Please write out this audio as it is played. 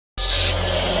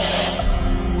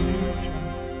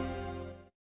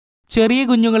ചെറിയ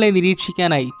കുഞ്ഞുങ്ങളെ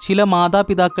നിരീക്ഷിക്കാനായി ചില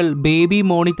മാതാപിതാക്കൾ ബേബി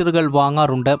മോണിറ്ററുകൾ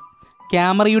വാങ്ങാറുണ്ട്.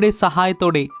 ക്യാമറയുടെ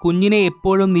സഹായത്തോടെ കുഞ്ഞിനെ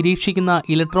എപ്പോഴും നിരീക്ഷിക്കുന്ന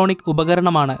ഇലക്ട്രോണിക്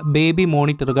ഉപകരണമാണ് ബേബി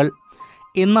മോണിറ്ററുകൾ.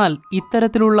 എന്നാൽ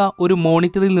ഇത്തരത്തിലുള്ള ഒരു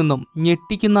മോണിറ്ററിൽ നിന്നും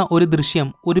ഞെട്ടിക്കുന്ന ഒരു ദൃശ്യം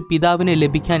ഒരു പിതാവിന്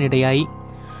ലഭിക്കാനിടയായി.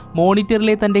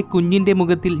 മോണിറ്ററിലെ തൻ്റെ കുഞ്ഞിൻ്റെ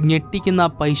മുഖത്തിൽ ഞെട്ടിക്കുന്ന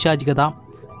പൈശാചികത.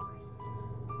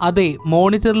 അതെ,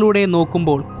 മോണിറ്ററിലൂടെ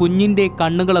നോക്കുമ്പോൾ കുഞ്ഞിൻ്റെ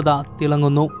കണ്ണുകളതാ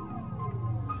തിളങ്ങുന്നു.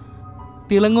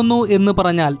 തിളങ്ങുന്നു എന്ന്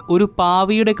പറഞ്ഞാൽ ഒരു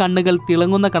പാവിയുടെ കണ്ണുകൾ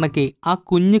തിളങ്ങുന്ന കണക്കെ ആ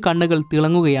കുഞ്ഞു കണ്ണുകൾ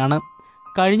തിളങ്ങുകയാണ്.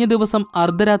 കഴിഞ്ഞ ദിവസം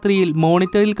അർദ്ധരാത്രിയിൽ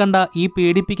മോണിറ്ററിൽ കണ്ട ഈ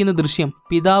പേടിപ്പിക്കുന്ന ദൃശ്യം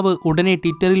പിതാവ് ഉടനെ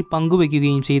ട്വിറ്ററിൽ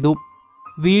പങ്കുവയ്ക്കുകയും ചെയ്തു.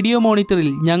 വീഡിയോ മോണിറ്ററിൽ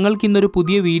ഞങ്ങൾക്കിന്നൊരു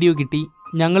പുതിയ വീഡിയോ കിട്ടി.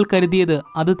 ഞങ്ങൾ കരുതിയത്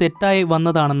അത് തെറ്റായി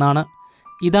വന്നതാണെന്നാണ്.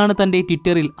 ഇതാണ് തൻ്റെ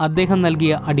ട്വിറ്ററിൽ അദ്ദേഹം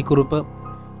നൽകിയ അടിക്കുറിപ്പ്.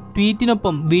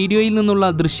 ട്വീറ്റിനൊപ്പം വീഡിയോയിൽ നിന്നുള്ള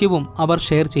ദൃശ്യവും അവർ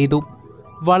ഷെയർ ചെയ്തു.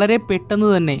 വളരെ പെട്ടെന്ന്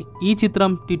തന്നെ ഈ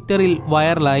ചിത്രം ട്വിറ്ററിൽ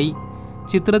വൈറലായി.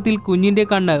 ചിത്രത്തിൽ കുഞ്ഞിൻ്റെ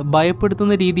കണ്ണ്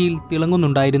ഭയപ്പെടുത്തുന്ന രീതിയിൽ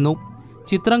തിളങ്ങുന്നുണ്ടായിരുന്നു.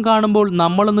 ചിത്രം കാണുമ്പോൾ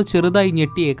നമ്മളൊന്ന് ചെറുതായി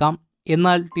ഞെട്ടിയേക്കാം.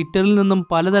 എന്നാൽ ട്വിറ്ററിൽ നിന്നും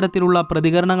പലതരത്തിലുള്ള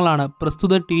പ്രതികരണങ്ങളാണ്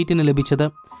പ്രസ്തുത ട്വീറ്റിന് ലഭിച്ചത്.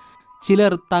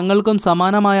 ചിലർ തങ്ങൾക്കും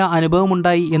സമാനമായ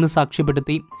അനുഭവമുണ്ടായി എന്ന്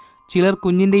സാക്ഷ്യപ്പെടുത്തി. ചിലർ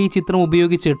കുഞ്ഞിൻ്റെ ഈ ചിത്രം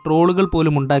ഉപയോഗിച്ച് ട്രോളുകൾ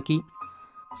പോലും ഉണ്ടാക്കി.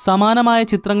 സമാനമായ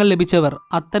ചിത്രങ്ങൾ ലഭിച്ചവർ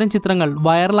അത്തരം ചിത്രങ്ങൾ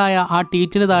വൈറലായ ആ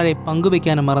ട്വീറ്റിന് താഴെ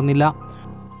പങ്കുവയ്ക്കാനും മറന്നില്ല.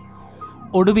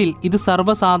 ഒടുവിൽ ഇത്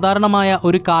സർവ്വസാധാരണമായ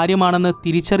ഒരു കാര്യമാണെന്ന്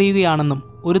തിരിച്ചറിയുകയാണെന്നും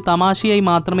ഒരു തമാശയായി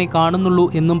മാത്രമേ കാണുന്നുള്ളൂ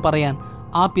എന്നും പറയാൻ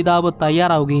ആ പിതാവ്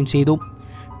തയ്യാറാവുകയും ചെയ്തു.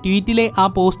 ട്വീറ്റിലെ ആ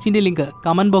പോസ്റ്റിൻ്റെ ലിങ്ക്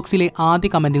കമൻറ്റ് ബോക്സിലെ ആദ്യ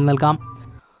കമൻറ്റിൽ നൽകാം.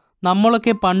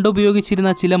 നമ്മളൊക്കെ പണ്ട് ഉപയോഗിച്ചിരുന്ന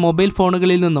ചില മൊബൈൽ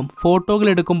ഫോണുകളിൽ നിന്നും ഫോട്ടോകൾ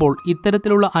എടുക്കുമ്പോൾ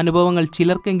ഇത്തരത്തിലുള്ള അനുഭവങ്ങൾ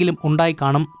ചിലർക്കെങ്കിലും ഉണ്ടായി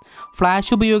കാണും.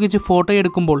 ഫ്ലാഷ് ഉപയോഗിച്ച് ഫോട്ടോ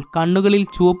എടുക്കുമ്പോൾ കണ്ണുകളിൽ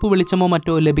ചുവപ്പ് വെളിച്ചമോ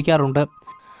മറ്റോ ലഭിക്കാറുണ്ട്.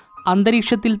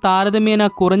 അന്തരീക്ഷത്തിൽ താരതമ്യേന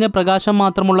കുറഞ്ഞ പ്രകാശം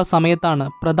മാത്രമുള്ള സമയത്താണ്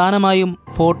പ്രധാനമായും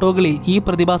ഫോട്ടോകളിൽ ഈ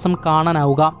പ്രതിഭാസം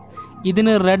കാണാനാവുക.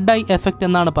 ഇതിന് റെഡ് ഐ എഫക്റ്റ്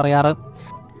എന്നാണ് പറയാറ്.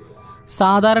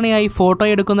 സാധാരണയായി ഫോട്ടോ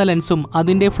എടുക്കുന്ന ലെൻസും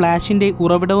അതിൻ്റെ ഫ്ലാഷിൻ്റെ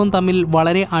ഉറവിടവും തമ്മിൽ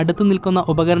വളരെ അടുത്ത് നിൽക്കുന്ന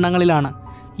ഉപകരണങ്ങളിലാണ്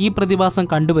ഈ പ്രതിഭാസം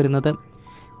കണ്ടുവരുന്നത്.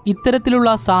 ഇത്തരത്തിലുള്ള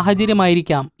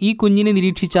സാഹചര്യമായിരിക്കാം ഈ കുഞ്ഞിനെ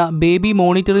നിരീക്ഷിച്ച ബേബി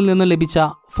മോണിറ്ററിൽ നിന്നും ലഭിച്ച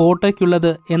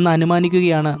ഫോട്ടോയ്ക്കുള്ളത് എന്ന്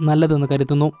അനുമാനിക്കുകയാണ് നല്ലതെന്ന്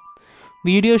കരുതുന്നു.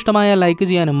 വീഡിയോ ഇഷ്ടമായാൽ ലൈക്ക്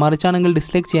ചെയ്യാനും മറിച്ചാണെങ്കിൽ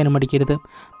ഡിസ്ലൈക്ക് ചെയ്യാനും മടിക്കരുത്.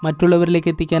 മറ്റുള്ളവരിലേക്ക്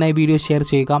എത്തിക്കാനായി വീഡിയോ ഷെയർ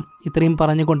ചെയ്യുക. ഇത്രയും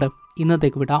പറഞ്ഞുകൊണ്ട്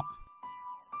ഇന്നത്തേക്ക് വിടാം.